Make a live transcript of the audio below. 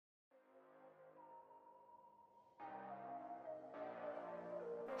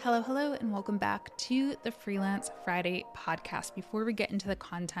Hello, and welcome back to the Freelance Friday podcast. Before we get into the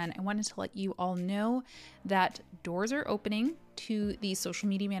content, I wanted to let you all know that doors are opening to the Social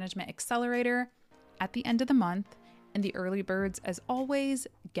Media Management Accelerator at the end of the month, and the early birds, as always,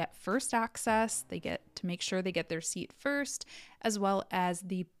 get first access. They get to make sure they get their seat first, as well as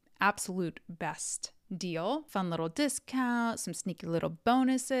the absolute best deal, fun little discount, some sneaky little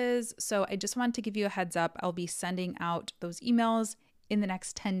bonuses. So I just wanted to give you a heads up. I'll be sending out those emails in the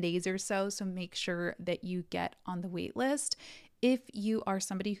next 10 days or so. So make sure that you get on the wait list if you are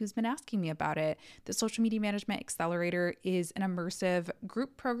somebody who's been asking me about it. The Social Media Management Accelerator is an immersive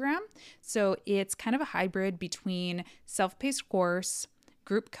group program. So it's kind of a hybrid between self-paced course,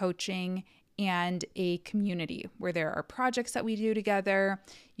 group coaching, and a community where there are projects that we do together.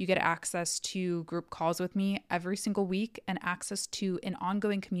 You get access to group calls with me every single week and access to an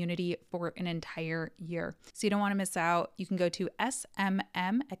ongoing community for an entire year. So you don't want to miss out. You can go to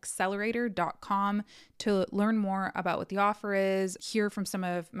smmaccelerator.com to learn more about what the offer is, hear from some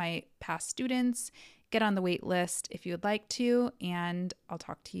of my past students, get on the wait list if you would like to, and I'll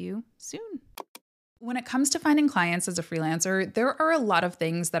talk to you soon. When it comes to finding clients as a freelancer, there are a lot of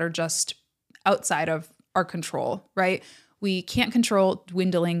things that are just outside of our control, right? We can't control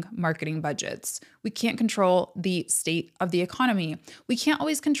dwindling marketing budgets. We can't control the state of the economy. We can't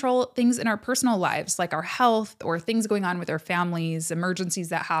always control things in our personal lives, like our health or things going on with our families, emergencies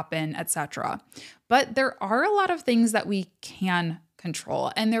that happen, etc. But there are a lot of things that we can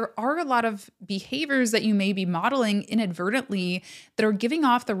control. And there are a lot of behaviors that you may be modeling inadvertently that are giving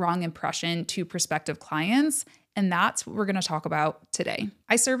off the wrong impression to prospective clients. And that's what we're going to talk about today.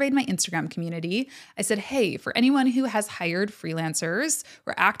 I surveyed my Instagram community. I said, hey, for anyone who has hired freelancers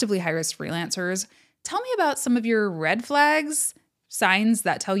or actively hires freelancers, tell me about some of your red flags, signs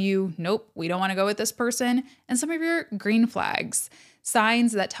that tell you, nope, we don't want to go with this person, and some of your green flags,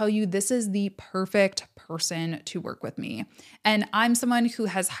 signs that tell you this is the perfect person to work with me. And I'm someone who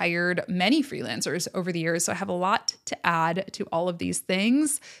has hired many freelancers over the years, so I have a lot to add to all of these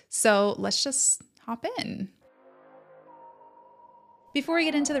things. So let's just hop in. Before we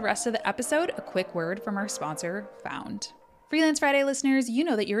get into the rest of the episode, a quick word from our sponsor, Found. Freelance Friday listeners, you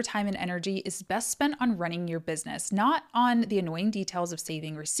know that your time and energy is best spent on running your business, not on the annoying details of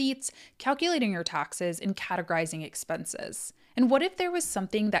saving receipts, calculating your taxes, and categorizing expenses. And what if there was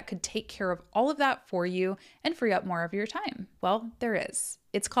something that could take care of all of that for you and free up more of your time? Well, there is.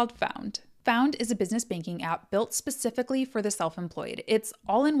 It's called Found. Found is a business banking app built specifically for the self-employed. It's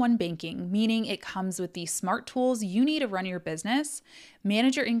all-in-one banking, meaning it comes with the smart tools you need to run your business,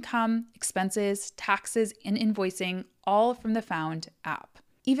 manage your income, expenses, taxes, and invoicing, all from the Found app.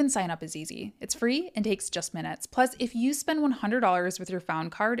 Even sign up is easy. It's free and takes just minutes. Plus, if you spend $100 with your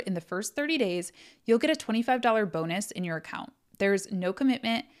Found card in the first 30 days, you'll get a $25 bonus in your account. There's no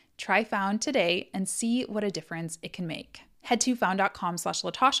commitment. Try Found today and see what a difference it can make. Head to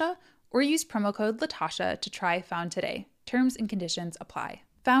found.com/Latasha or use promo code Latasha to try Found today. Terms and conditions apply.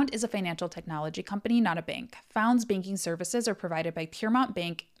 Found is a financial technology company, not a bank. Found's banking services are provided by Piermont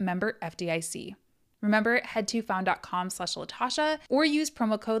Bank, member FDIC. Remember, head to found.com/Latasha or use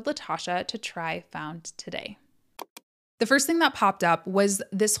promo code Latasha to try Found today. The first thing that popped up was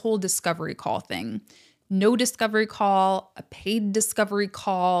this whole discovery call thing. No discovery call, a paid discovery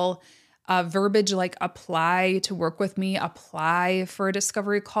call, verbiage like apply to work with me, apply for a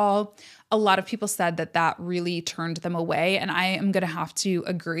discovery call. A lot of people said that that really turned them away, and I am going to have to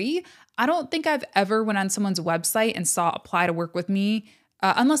agree. I don't think I've ever went on someone's website and saw apply to work with me,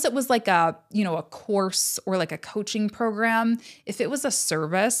 unless it was like a course or like a coaching program. If it was a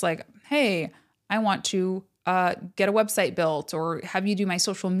service like, hey, I want to get a website built or have you do my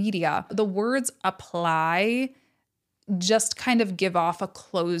social media, the words apply just kind of give off a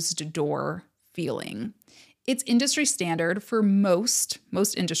closed door feeling. It's industry standard for most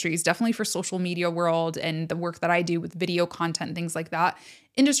industries, definitely for social media world and the work that I do with video content, things like that.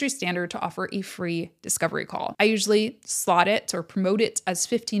 Industry standard to offer a free discovery call. I usually slot it or promote it as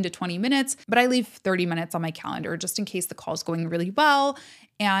 15 to 20 minutes, but I leave 30 minutes on my calendar just in case the call is going really well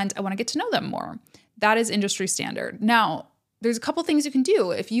and I want to get to know them more. That is industry standard. Now, there's a couple things you can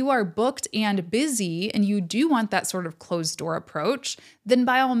do. If you are booked and busy and you do want that sort of closed door approach, then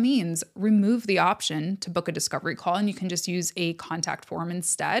by all means, remove the option to book a discovery call and you can just use a contact form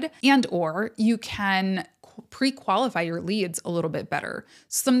instead. And or you can pre-qualify your leads a little bit better.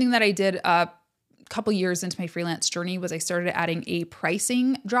 Something that I did a couple years into my freelance journey was I started adding a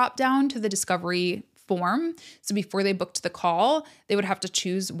pricing drop down to the discovery form. So before they booked the call, they would have to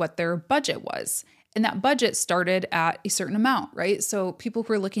choose what their budget was. And that budget started at a certain amount, right? So people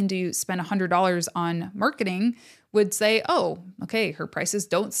who are looking to spend $100 on marketing would say, oh, okay, her prices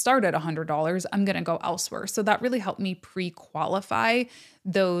don't start at $100. I'm going to go elsewhere. So that really helped me pre-qualify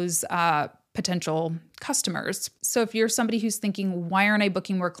those potential customers. So if you're somebody who's thinking, why aren't I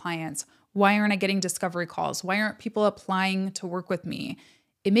booking more clients? Why aren't I getting discovery calls? Why aren't people applying to work with me?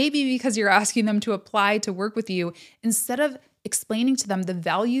 It may be because you're asking them to apply to work with you instead of explaining to them the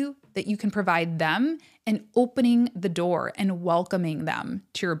value that you can provide them and opening the door and welcoming them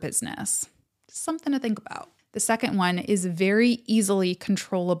to your business. Something to think about. The second one is very easily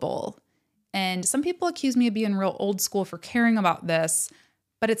controllable. And some people accuse me of being real old school for caring about this,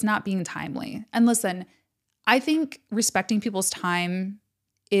 but it's not being timely. And listen, I think respecting people's time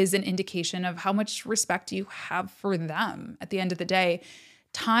is an indication of how much respect you have for them at the end of the day.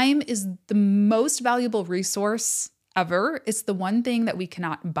 Time is the most valuable resource ever. It's the one thing that we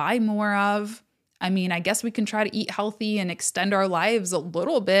cannot buy more of. I mean, I guess we can try to eat healthy and extend our lives a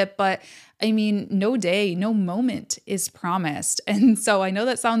little bit, but I mean, no day, no moment is promised. And so I know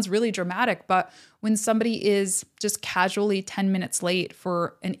that sounds really dramatic, but when somebody is just casually 10 minutes late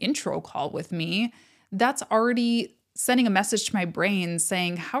for an intro call with me, that's already sending a message to my brain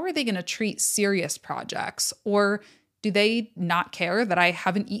saying, how are they going to treat serious projects? Or do they not care that I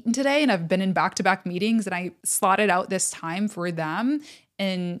haven't eaten today and I've been in back-to-back meetings and I slotted out this time for them?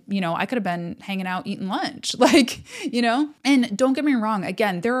 And, I could have been hanging out eating lunch, and don't get me wrong.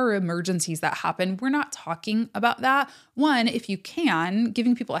 Again, there are emergencies that happen. We're not talking about that. One, if you can,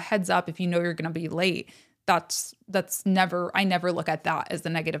 giving people a heads up if you know you're going to be late, that's never, I never look at that as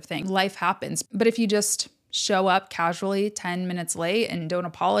the negative thing. Life happens. But if you just show up casually 10 minutes late and don't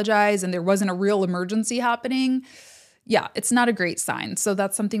apologize and there wasn't a real emergency happening, yeah, it's not a great sign. So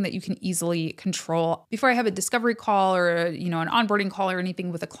that's something that you can easily control. Before I have a discovery call or, an onboarding call or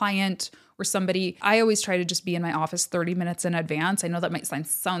anything with a client or somebody, I always try to just be in my office 30 minutes in advance. I know that might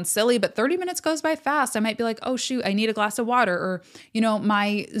sound silly, but 30 minutes goes by fast. I might be like, oh, shoot, I need a glass of water. Or,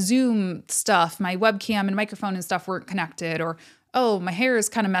 my Zoom stuff, my webcam and microphone and stuff weren't connected. Or, oh, my hair is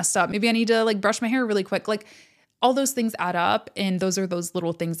kind of messed up. Maybe I need to brush my hair really quick. All those things add up, and those are those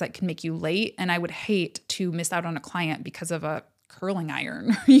little things that can make you late. And I would hate to miss out on a client because of a curling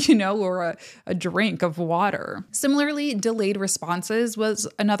iron, or a drink of water. Similarly, delayed responses was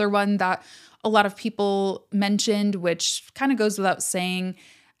another one that a lot of people mentioned, which kind of goes without saying.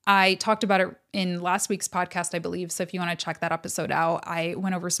 I talked about it in last week's podcast, I believe. So if you want to check that episode out, I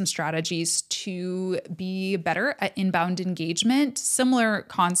went over some strategies to be better at inbound engagement. Similar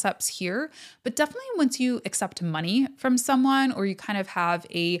concepts here, but definitely once you accept money from someone or you kind of have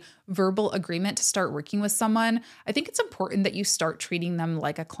a verbal agreement to start working with someone, I think it's important that you start treating them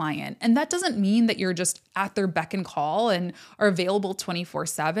like a client. And that doesn't mean that you're just at their beck and call and are available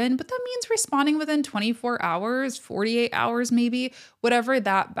 24/7, but that means responding within 24 hours, 48 hours maybe, whatever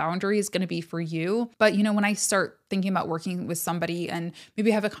that boundary is going to be for you. But when I start thinking about working with somebody and maybe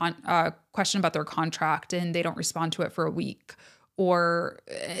have a question about their contract and they don't respond to it for a week or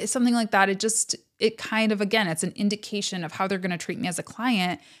something like that, it kind of, again, it's an indication of how they're going to treat me as a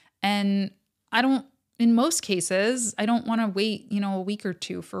client. And in most cases, I don't want to wait, a week or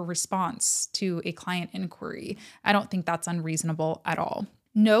two for a response to a client inquiry. I don't think that's unreasonable at all.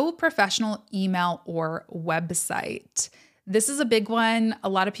 No professional email or website. This is a big one. A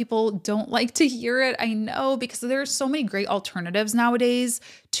lot of people don't like to hear it. I know, because there are so many great alternatives nowadays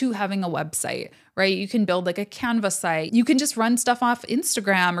to having a website, right? You can build a Canva site. You can just run stuff off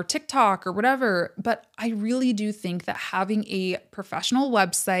Instagram or TikTok or whatever. But I really do think that having a professional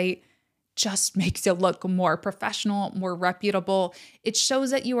website just makes it look more professional, more reputable. It shows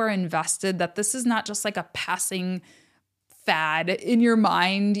that you are invested, that this is not just a passing fad in your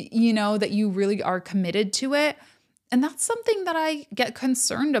mind, that you really are committed to it. And that's something that I get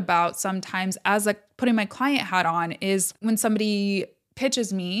concerned about sometimes as putting my client hat on, is when somebody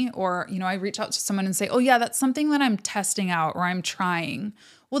pitches me or, I reach out to someone and say, oh yeah, that's something that I'm testing out or I'm trying.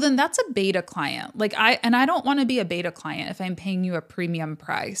 Well, then that's a beta client. I don't want to be a beta client if I'm paying you a premium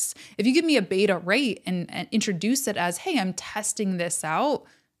price. If you give me a beta rate and introduce it as, hey, I'm testing this out,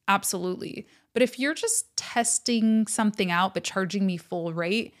 absolutely. But if you're just testing something out but charging me full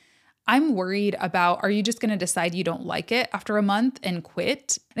rate, I'm worried about, are you just going to decide you don't like it after a month and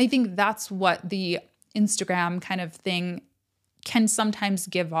quit? And I think that's what the Instagram kind of thing can sometimes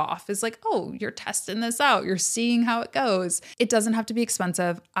give off, is oh, you're testing this out. You're seeing how it goes. It doesn't have to be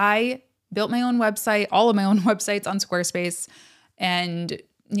expensive. I built my own website, all of my own websites on Squarespace. And,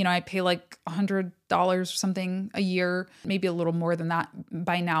 I pay $100 or something a year, maybe a little more than that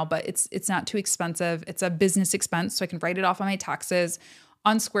by now, but it's not too expensive. It's a business expense, so I can write it off on my taxes.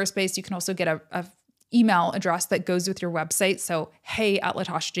 On Squarespace, you can also get a email address that goes with your website. So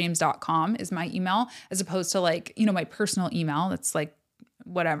hey@latashajames.com is my email, as opposed to like, my personal email. That's like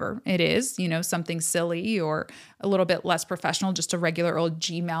whatever it is, something silly or a little bit less professional, just a regular old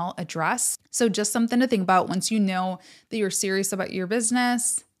Gmail address. So just something to think about once you know that you're serious about your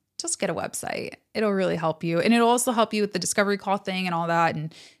business, just get a website. It'll really help you. And it'll also help you with the discovery call thing and all that,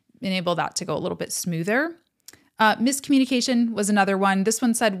 and enable that to go a little bit smoother. Miscommunication was another one. This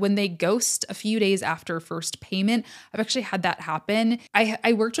one said when they ghost a few days after first payment. I've actually had that happen.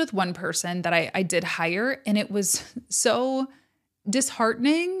 I worked with one person that I did hire, and it was so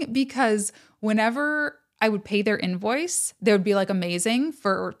disheartening because whenever I would pay their invoice, they would be like amazing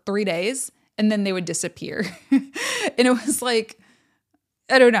for 3 days, and then they would disappear. And it was like,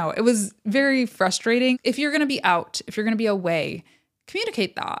 I don't know. It was very frustrating. If you're going to be out, if you're going to be away,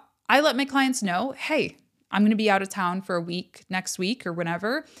 communicate that. I let my clients know, hey, I'm going to be out of town for a week next week or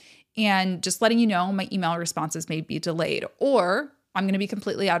whenever. And just letting you know, my email responses may be delayed, or I'm going to be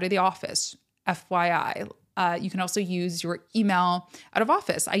completely out of the office. FYI. You can also use your email out of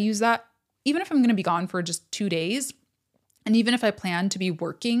office. I use that even if I'm going to be gone for just 2 days. And even if I plan to be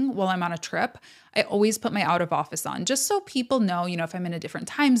working while I'm on a trip, I always put my out of office on, just so people know, if I'm in a different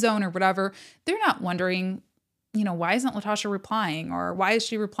time zone or whatever, they're not wondering, why isn't Latasha replying, or why is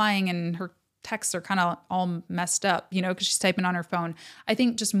she replying and her texts are kind of all messed up, because she's typing on her phone. I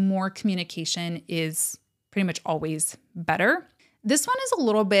think just more communication is pretty much always better. This one is a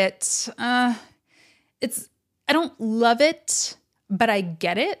little bit, I don't love it, but I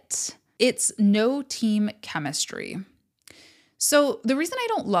get it. It's no team chemistry. So the reason I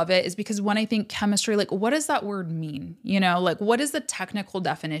don't love it is because when I think chemistry, like what does that word mean? What is the technical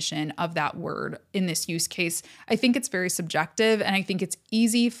definition of that word in this use case? I think it's very subjective, and I think it's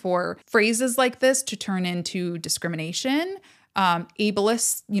easy for phrases like this to turn into discrimination,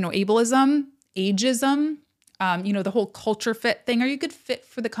 ableism, ageism, the whole culture fit thing. Are you a good fit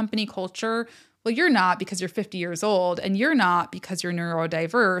for the company culture? Well, you're not because you're 50 years old, and you're not because you're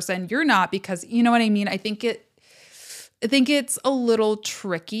neurodiverse, and you're not because, you know what I mean? I think it's a little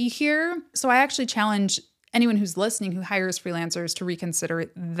tricky here. So I actually challenge anyone who's listening who hires freelancers to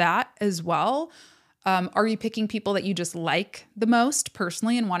reconsider that as well. Are you picking people that you just like the most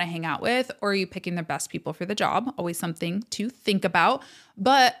personally and want to hang out with? Or are you picking the best people for the job? Always something to think about.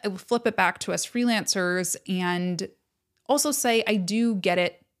 But I will flip it back to us freelancers and also say, I do get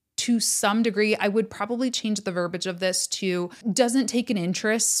it to some degree. I would probably change the verbiage of this to doesn't take an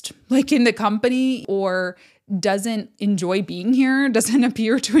interest like in the company, or doesn't enjoy being here, doesn't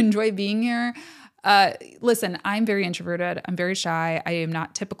appear to enjoy being here. Listen, I'm very introverted. I'm very shy. I am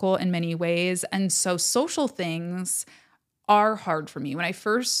not typical in many ways. And so social things are hard for me. When I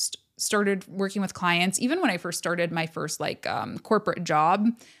first started working with clients, even when I first started my first corporate job,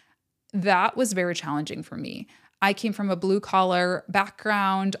 that was very challenging for me. I came from a blue collar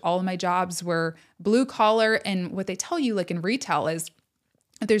background. All of my jobs were blue collar. And what they tell you like in retail is,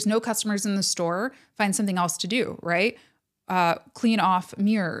 if there's no customers in the store, find something else to do, right? Clean off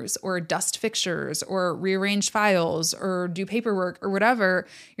mirrors or dust fixtures or rearrange files or do paperwork or whatever.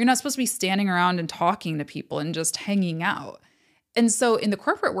 You're not supposed to be standing around and talking to people and just hanging out. And so in the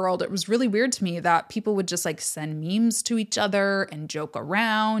corporate world, it was really weird to me that people would just like send memes to each other and joke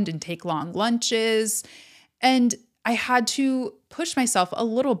around and take long lunches. And I had to push myself a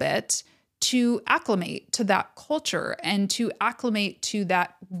little bit to acclimate to that culture and to acclimate to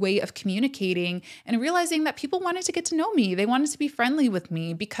that way of communicating, and realizing that people wanted to get to know me. They wanted to be friendly with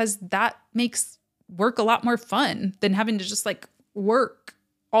me because that makes work a lot more fun than having to just like work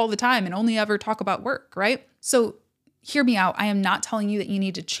all the time and only ever talk about work, right? So hear me out. I am not telling you that you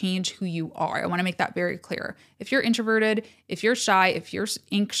need to change who you are. I want to make that very clear. If you're introverted, if you're shy, if you're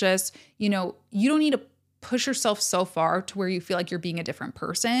anxious, you don't need to push yourself so far to where you feel like you're being a different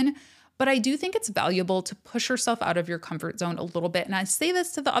person. But I do think it's valuable to push yourself out of your comfort zone a little bit. And I say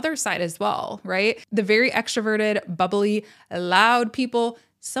this to the other side as well, right? The very extroverted, bubbly, loud people,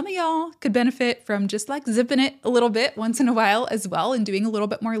 some of y'all could benefit from just like zipping it a little bit once in a while as well, and doing a little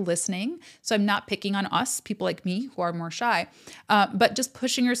bit more listening. So I'm not picking on us, people like me who are more shy, but just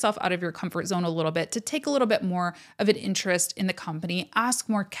pushing yourself out of your comfort zone a little bit to take a little bit more of an interest in the company, ask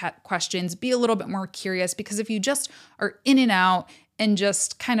more questions, be a little bit more curious, because if you just are in and out and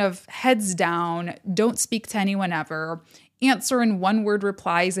just kind of heads down, don't speak to anyone ever, answer in one-word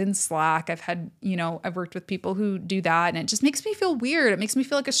replies in Slack. I've worked with people who do that, and it just makes me feel weird. It makes me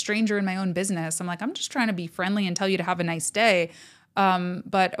feel like a stranger in my own business. I'm like, I'm just trying to be friendly and tell you to have a nice day.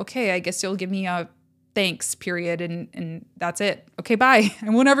 But okay, I guess you'll give me a thanks, period. And that's it. Okay, bye. I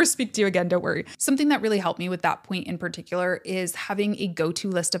won't ever speak to you again. Don't worry. Something that really helped me with that point in particular is having a go-to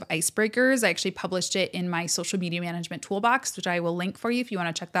list of icebreakers. I actually published it in my social media management toolbox, which I will link for you if you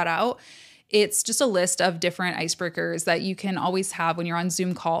want to check that out. It's just a list of different icebreakers that you can always have when you're on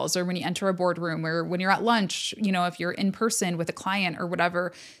Zoom calls or when you enter a boardroom or when you're at lunch, if you're in person with a client or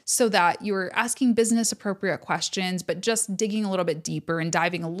whatever, so that you're asking business appropriate questions, but just digging a little bit deeper and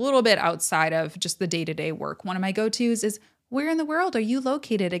diving a little bit outside of just the day-to-day work. One of my go-tos is, where in the world are you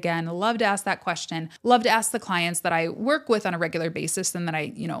located again? Love to ask that question. Love to ask the clients that I work with on a regular basis and that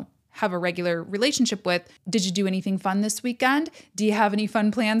I, have a regular relationship with. Did you do anything fun this weekend? Do you have any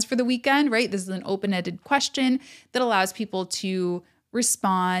fun plans for the weekend, right? This is an open-ended question that allows people to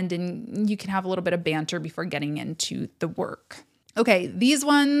respond, and you can have a little bit of banter before getting into the work. Okay, these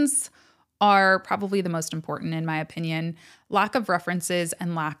ones are probably the most important in my opinion. Lack of references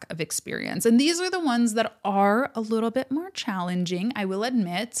and lack of experience. And these are the ones that are a little bit more challenging, I will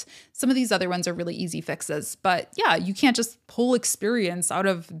admit. Some of these other ones are really easy fixes, but yeah, you can't just pull experience out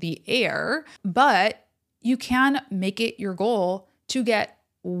of the air, but you can make it your goal to get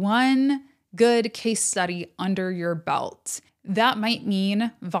one good case study under your belt. That might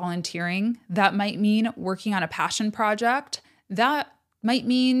mean volunteering. That might mean working on a passion project. That might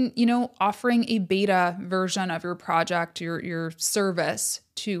mean, offering a beta version of your project, your service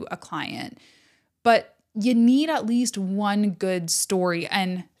to a client. But you need at least one good story.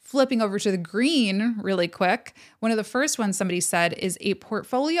 And flipping over to the green really quick, one of the first ones somebody said is a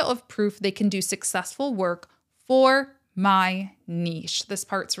portfolio of proof they can do successful work for my niche. This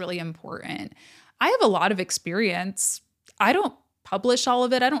part's really important. I have a lot of experience. I don't publish all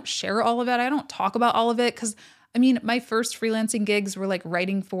of it. I don't share all of it. I don't talk about all of it because my first freelancing gigs were like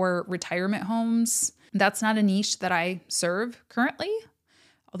writing for retirement homes. That's not a niche that I serve currently,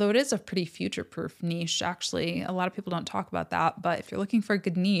 although it is a pretty future-proof niche, actually. A lot of people don't talk about that, but if you're looking for a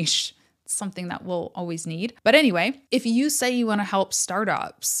good niche, it's something that we'll always need. But anyway, if you say you want to help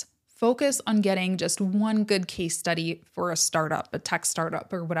startups, focus on getting just one good case study for a startup, a tech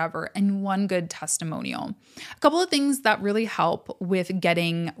startup or whatever, and one good testimonial. A couple of things that really help with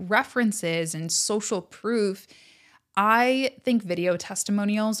getting references and social proof. I think video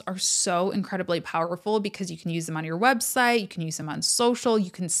testimonials are so incredibly powerful because you can use them on your website, you can use them on social, you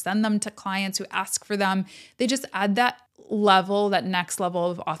can send them to clients who ask for them. They just add that next level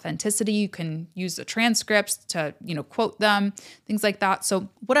of authenticity. You can use the transcripts to, quote them, things like that. So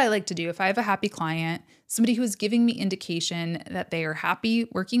what I like to do, if I have a happy client, somebody who is giving me indication that they are happy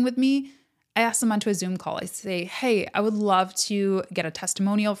working with me, I ask them onto a Zoom call. I say, hey, I would love to get a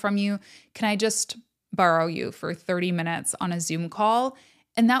testimonial from you. Can I just borrow you for 30 minutes on a Zoom call?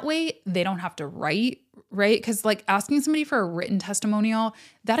 And that way they don't have to write, right? Because asking somebody for a written testimonial,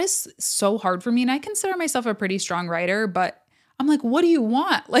 that is so hard for me. And I consider myself a pretty strong writer, but I'm like, what do you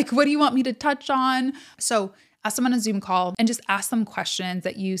want? What do you want me to touch on? So ask them on a Zoom call and just ask them questions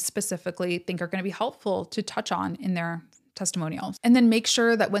that you specifically think are going to be helpful to touch on in their testimonials. And then make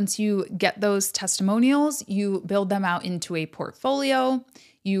sure that once you get those testimonials, you build them out into a portfolio.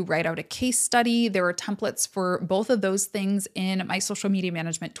 You write out a case study. There are templates for both of those things in my social media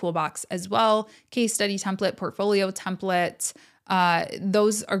management toolbox as well. Case study template, portfolio template.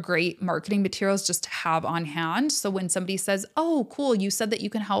 Those are great marketing materials just to have on hand. So when somebody says, oh, cool, you said that you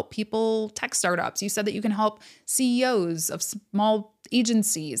can help people, tech startups. You said that you can help CEOs of small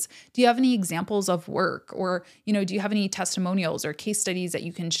agencies. Do you have any examples of work? Or, do you have any testimonials or case studies that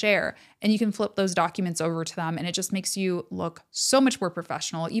you can share? And you can flip those documents over to them. And it just makes you look so much more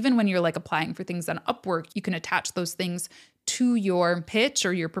professional. Even when you're applying for things on Upwork, you can attach those things to your pitch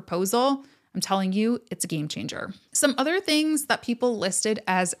or your proposal. I'm telling you, it's a game changer. Some other things that people listed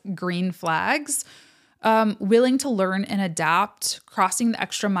as green flags: willing to learn and adapt, crossing the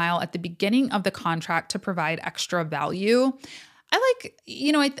extra mile at the beginning of the contract to provide extra value.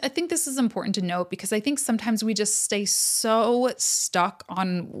 I think this is important to note because I think sometimes we just stay so stuck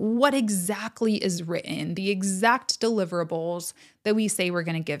on what exactly is written, the exact deliverables that we say we're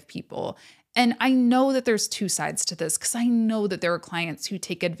going to give people. And I know that there's two sides to this because I know that there are clients who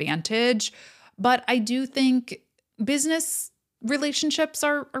take advantage, but I do think business relationships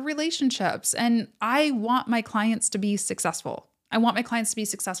are relationships, and I want my clients to be successful.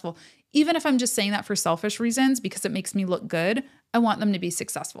 Even if I'm just saying that for selfish reasons because it makes me look good, I want them to be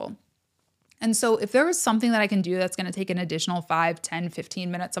successful. And so if there is something that I can do that's going to take an additional 5, 10,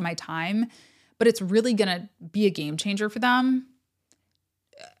 15 minutes of my time, but it's really going to be a game changer for them,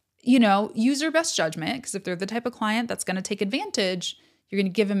 use your best judgment, because if they're the type of client that's going to take advantage, you're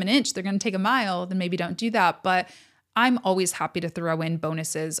going to give them an inch, they're going to take a mile, then maybe don't do that. But I'm always happy to throw in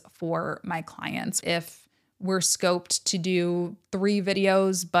bonuses for my clients. If we're scoped to do 3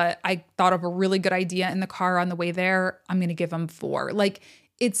 videos, but I thought of a really good idea in the car on the way there, I'm going to give them 4. Like,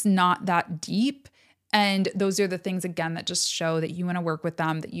 it's not that deep. And those are the things, again, that just show that you want to work with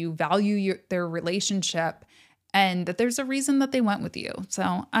them, that you value their relationship, and that there's a reason that they went with you.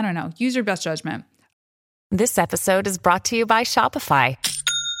 So I don't know, use your best judgment. This episode is brought to you by Shopify.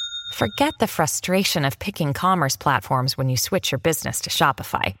 Forget the frustration of picking commerce platforms when you switch your business to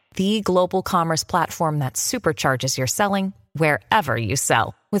Shopify, the global commerce platform that supercharges your selling wherever you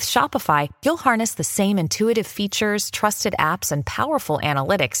sell. With Shopify, you'll harness the same intuitive features, trusted apps, and powerful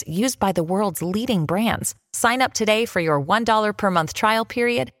analytics used by the world's leading brands. Sign up today for your $1 per month trial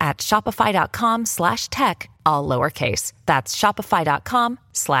period at shopify.com/tech, all lowercase. That's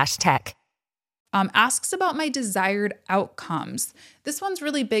shopify.com/tech. Asks about my desired outcomes. This one's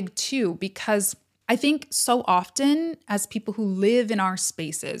really big too, because I think so often as people who live in our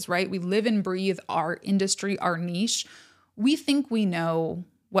spaces, right? We live and breathe our industry, our niche. We think we know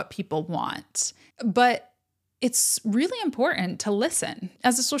what people want, but it's really important to listen.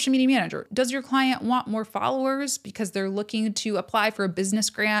 As a social media manager, does your client want more followers because they're looking to apply for a business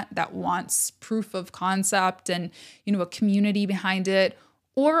grant that wants proof of concept and, a community behind it?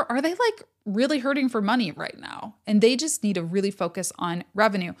 Or are they like really hurting for money right now and they just need to really focus on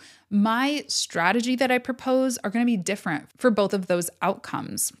revenue? My strategy that I propose are going to be different for both of those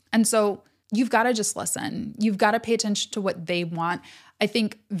outcomes. And so you've got to just listen. You've got to pay attention to what they want. I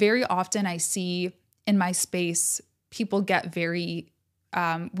think very often I see in my space, people get very,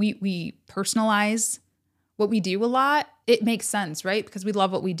 we personalize what we do a lot. It makes sense, right? Because we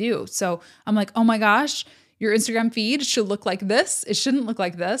love what we do. So I'm like, oh my gosh, your Instagram feed should look like this. It shouldn't look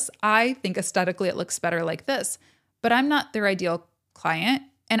like this. I think aesthetically it looks better like this, but I'm not their ideal client.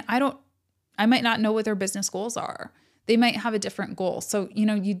 And I might not know what their business goals are. They might have a different goal. So,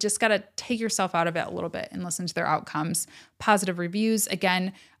 you just got to take yourself out of it a little bit and listen to their outcomes. Positive reviews,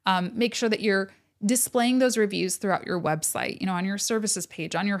 again, make sure that you're displaying those reviews throughout your website, on your services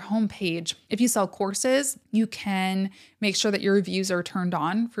page, on your homepage. If you sell courses, you can make sure that your reviews are turned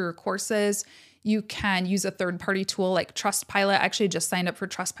on for your courses. You can use a third-party tool like Trustpilot. I actually just signed up for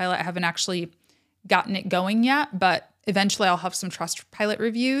Trustpilot. I haven't actually gotten it going yet, but eventually I'll have some Trustpilot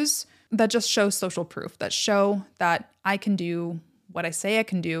reviews that just show social proof, that show that I can do what I say I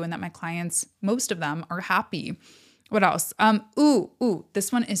can do and that my clients, most of them, are happy. What else?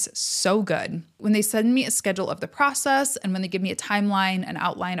 This one is so good. When they send me a schedule of the process and when they give me a timeline, an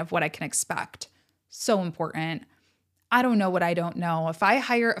outline of what I can expect. So important. I don't know what I don't know. If I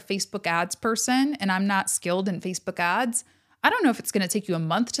hire a Facebook ads person and I'm not skilled in Facebook ads, I don't know if it's going to take you a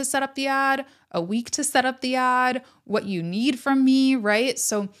month to set up the ad, a week to set up the ad, what you need from me, right?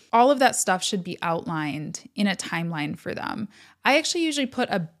 So all of that stuff should be outlined in a timeline for them. I actually usually put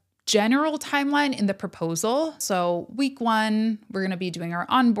a general timeline in the proposal. So week 1, we're going to be doing our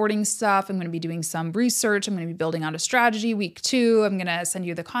onboarding stuff. I'm going to be doing some research. I'm going to be building out a strategy. Week 2, I'm going to send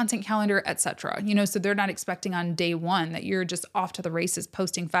you the content calendar, etc. So they're not expecting on day 1 that you're just off to the races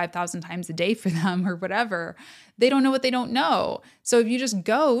posting 5,000 times a day for them or whatever. They don't know what they don't know. So if you just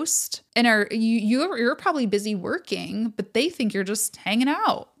ghost and you're probably busy working, but they think you're just hanging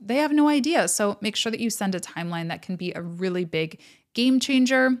out. They have no idea. So make sure that you send a timeline. That can be a really big game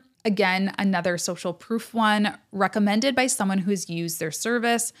changer. Again, another social proof one, recommended by someone who's used their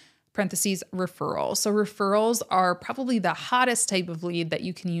service, parentheses, referral. So referrals are probably the hottest type of lead that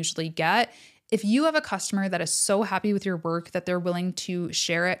you can usually get. If you have a customer that is so happy with your work that they're willing to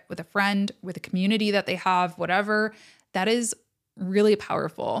share it with a friend, with a community that they have, whatever, that is really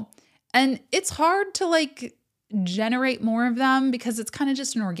powerful. And it's hard to generate more of them because it's kind of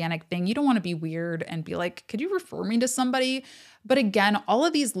just an organic thing. You don't want to be weird and be like, could you refer me to somebody? But again, all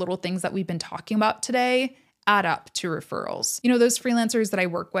of these little things that we've been talking about today add up to referrals. Those freelancers that I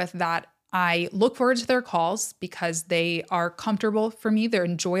work with that I look forward to their calls because they are comfortable for me. They're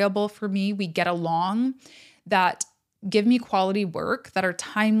enjoyable for me. We get along, that give me quality work, that are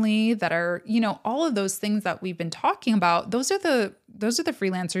timely, that are, all of those things that we've been talking about. Those are the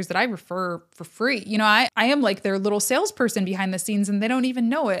freelancers that I refer for free. I am like their little salesperson behind the scenes and they don't even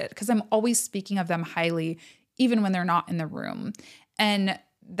know it because I'm always speaking of them highly, even when they're not in the room. And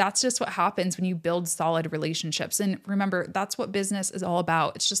that's just what happens when you build solid relationships. And remember, that's what business is all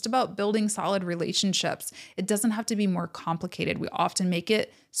about. It's just about building solid relationships. It doesn't have to be more complicated. We often make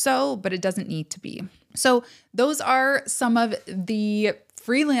it so, but it doesn't need to be. So those are some of the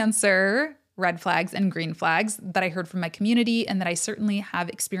freelancer red flags and green flags that I heard from my community and that I certainly have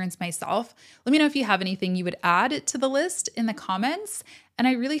experienced myself. Let me know if you have anything you would add to the list in the comments. And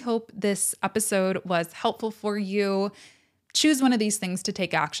I really hope this episode was helpful for you. Choose one of these things to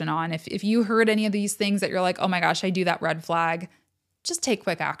take action on. If you heard any of these things that you're like, oh my gosh, I do that red flag, just take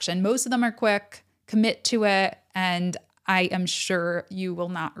quick action. Most of them are quick, commit to it, and I am sure you will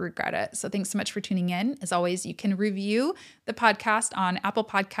not regret it. So thanks so much for tuning in. As always, you can review the podcast on Apple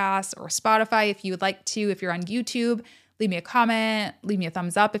Podcasts or Spotify if you would like to. If you're on YouTube, leave me a comment, leave me a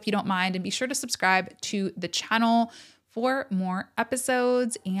thumbs up if you don't mind, and be sure to subscribe to the channel for more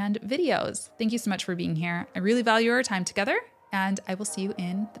episodes and videos. Thank you so much for being here. I really value our time together, and I will see you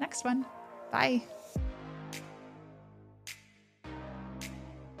in the next one. Bye.